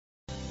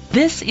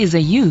This is a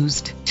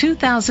used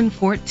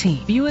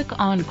 2014 Buick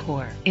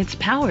Encore. It's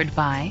powered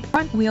by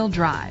front-wheel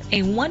drive,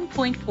 a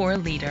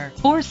 1.4-liter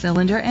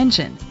four-cylinder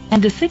engine,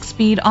 and a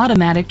 6-speed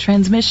automatic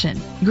transmission.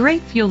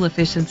 Great fuel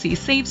efficiency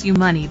saves you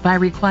money by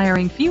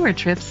requiring fewer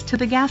trips to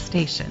the gas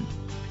station.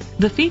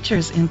 The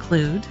features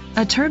include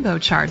a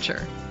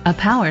turbocharger, a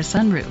power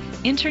sunroof,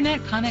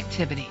 internet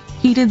connectivity,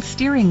 heated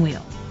steering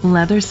wheel,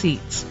 leather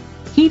seats,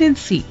 heated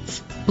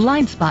seats,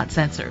 blind spot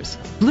sensors,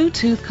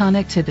 Bluetooth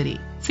connectivity,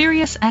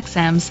 Sirius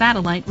XM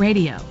satellite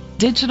radio,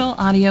 digital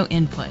audio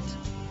input.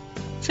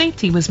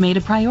 Safety was made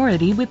a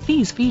priority with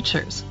these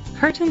features: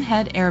 curtain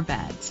head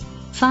airbags,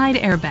 side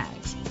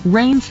airbags,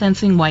 rain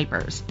sensing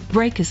wipers,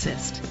 brake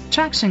assist,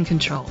 traction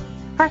control,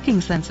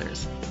 parking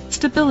sensors,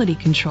 stability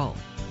control,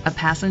 a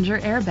passenger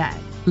airbag,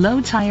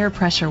 low tire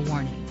pressure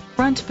warning,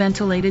 front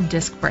ventilated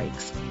disc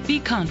brakes. Be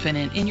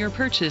confident in your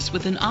purchase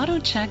with an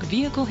AutoCheck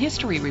Vehicle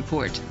History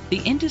Report, the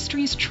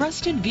industry's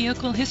trusted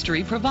vehicle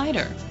history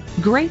provider.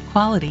 Great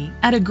quality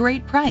at a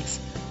great price.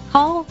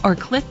 Call or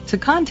click to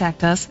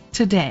contact us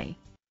today.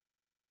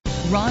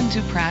 Ron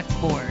DuPratt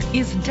Ford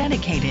is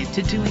dedicated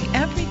to doing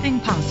everything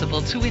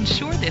possible to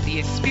ensure that the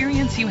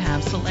experience you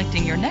have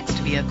selecting your next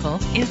vehicle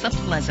is a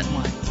pleasant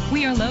one.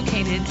 We are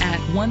located at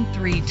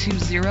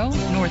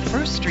 1320 North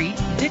 1st Street,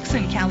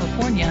 Dixon,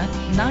 California,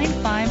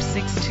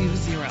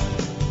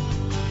 95620.